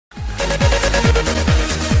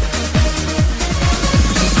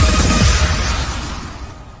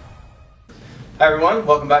Hi everyone,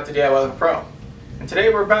 welcome back to DIY Like a Pro. And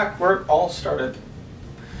today we're back where it all started,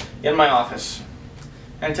 in my office.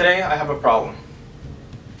 And today I have a problem.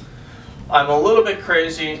 I'm a little bit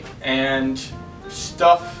crazy and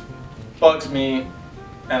stuff bugs me,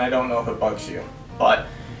 and I don't know if it bugs you. But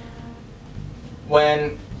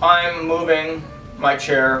when I'm moving my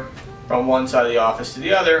chair from one side of the office to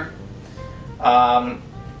the other, I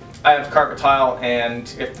have carpet tile,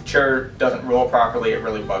 and if the chair doesn't roll properly, it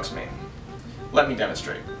really bugs me. Let me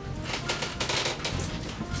demonstrate.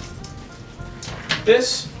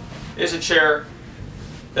 This is a chair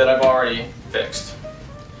that I've already fixed.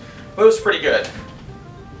 Moves pretty good.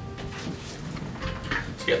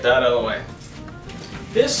 Let's get that out of the way.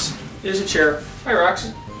 This is a chair. Hi,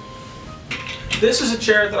 Roxy. This is a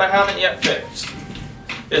chair that I haven't yet fixed.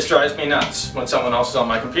 This drives me nuts when someone else is on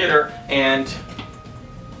my computer and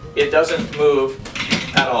it doesn't move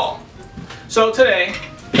at all. So today,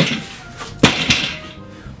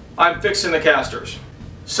 I'm fixing the casters.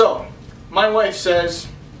 So, my wife says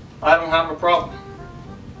I don't have a problem.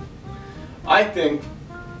 I think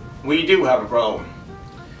we do have a problem.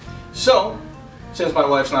 So, since my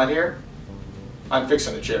wife's not here, I'm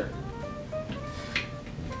fixing the chair.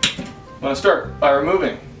 I'm going to start by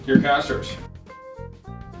removing your casters.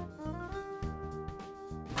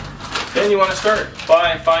 Then you want to start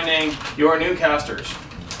by finding your new casters.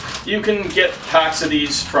 You can get packs of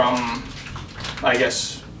these from, I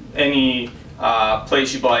guess, any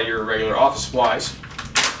place you buy your regular office supplies.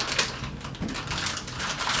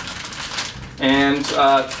 And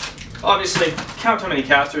obviously count how many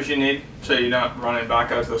casters you need so you're not running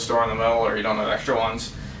back out to the store in the middle or you don't have extra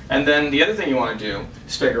ones. And then the other thing you want to do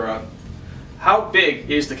is figure out how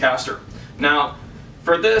big is the caster. Now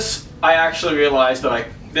for this I actually realized that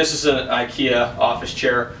this is an IKEA office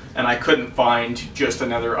chair and I couldn't find just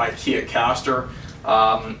another IKEA caster.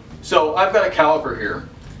 So I've got a caliper here.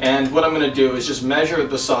 And what I'm going to do is just measure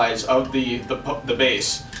the size of the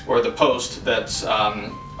base or the post that's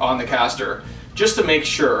on the caster, just to make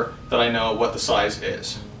sure that I know what the size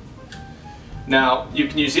is. Now you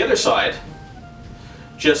can use the other side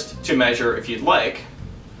just to measure, if you'd like,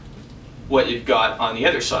 what you've got on the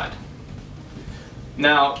other side.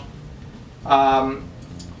 Now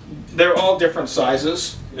they're all different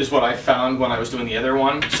sizes is what I found when I was doing the other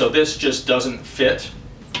one, so this just doesn't fit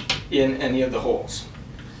in any of the holes.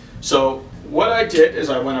 So what I did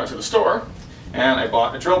is I went out to the store and I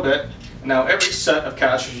bought a drill bit. Now every set of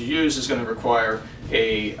casters you use is going to require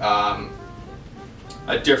a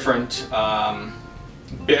different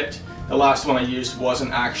bit. The last one I used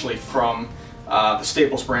wasn't actually from the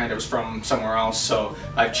Staples brand, it was from somewhere else, so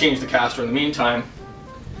I've changed the caster in the meantime.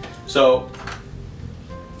 So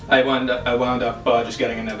I wound up just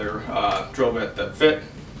getting another drill bit that fit.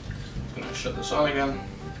 I'm going to shut this on again.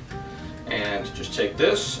 And just take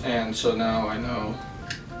this, and so now I know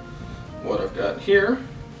what I've got here.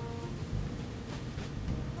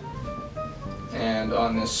 And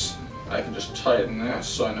on this, I can just tighten this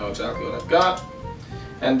so I know exactly what I've got.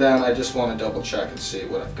 And then I just want to double check and see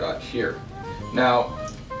what I've got here. Now,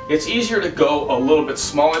 it's easier to go a little bit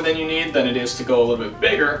smaller than you need than it is to go a little bit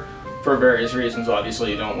bigger for various reasons.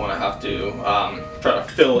 Obviously, you don't want to have to try to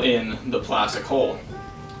fill in the plastic hole.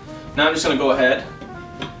 Now I'm just going to go ahead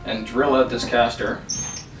and drill out this caster.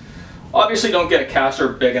 Obviously don't get a caster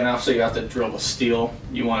big enough so you have to drill the steel.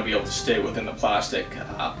 You want to be able to stay within the plastic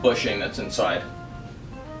bushing that's inside.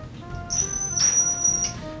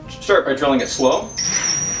 Start by drilling it slow.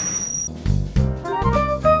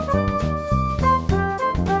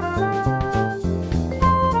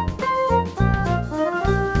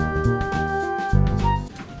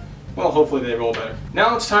 Well, hopefully they roll better.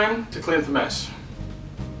 Now it's time to clean up the mess.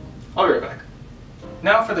 I'll be right back.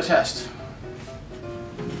 Now for the test.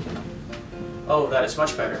 Oh, that is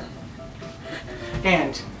much better.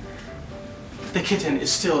 And the kitten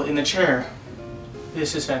is still in the chair.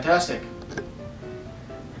 This is fantastic.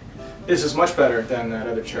 This is much better than that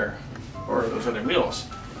other chair, or those other wheels.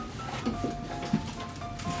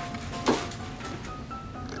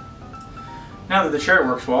 Now that the chair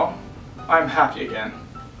works well, I'm happy again.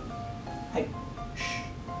 Hey.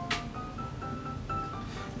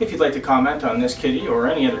 If you'd like to comment on this kitty or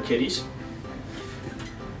any other kitties,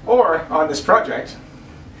 or on this project,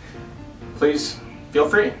 please feel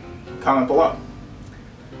free, comment below.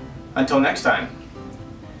 Until next time,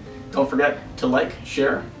 don't forget to like,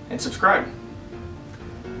 share, and subscribe.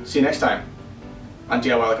 See you next time on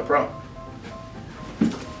DIY Like a Pro.